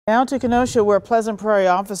Now to Kenosha, where Pleasant Prairie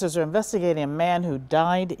officers are investigating a man who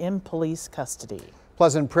died in police custody.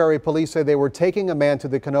 Pleasant Prairie police say they were taking a man to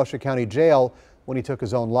the Kenosha County Jail when he took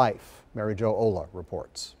his own life. Mary Jo Ola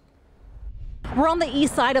reports. We're on the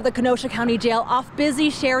east side of the Kenosha County Jail off busy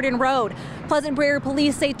Sheridan Road. Pleasant Prairie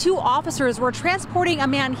police say 2 officers were transporting a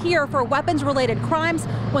man here for weapons-related crimes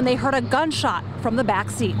when they heard a gunshot from the back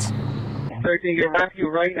seat. Searching your rescue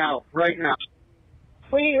right now.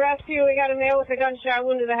 We need rescue. We got a male with a gunshot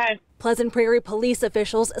wound to the head. Pleasant Prairie police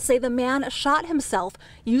officials say the man shot himself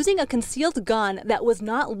using a concealed gun that was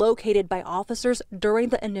not located by officers during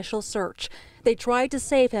the initial search. They tried to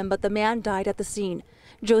save him, but the man died at the scene.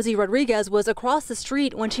 Josie Rodriguez was across the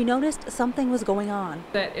street when she noticed something was going on.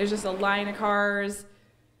 That it was just a line of cars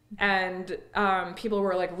and people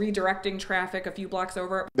were like redirecting traffic a few blocks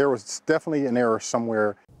over. There was definitely an error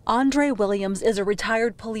somewhere. Andre Williams is a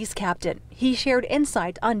retired police captain. He shared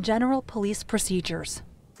insight on general police procedures.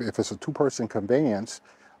 If it's a 2-person conveyance,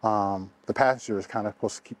 the passenger is kind of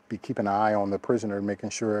supposed to be keeping an eye on the prisoner, making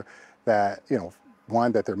sure that,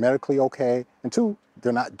 1, that they're medically okay, and 2,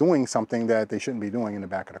 they're not doing something that they shouldn't be doing in the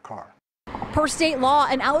back of the car. Per state law,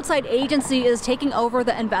 an outside agency is taking over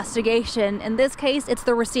the investigation. In this case, it's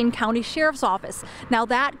the Racine County Sheriff's Office. Now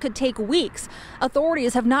that could take weeks.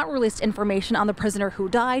 Authorities have not released information on the prisoner who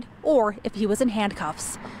died or if he was in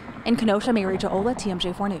handcuffs. In Kenosha, Mary Jo Ola,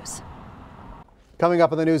 TMJ4 News. Coming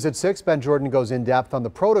up on the news at 6, Ben Jordan goes in depth on the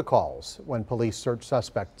protocols when police search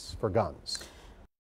suspects for guns.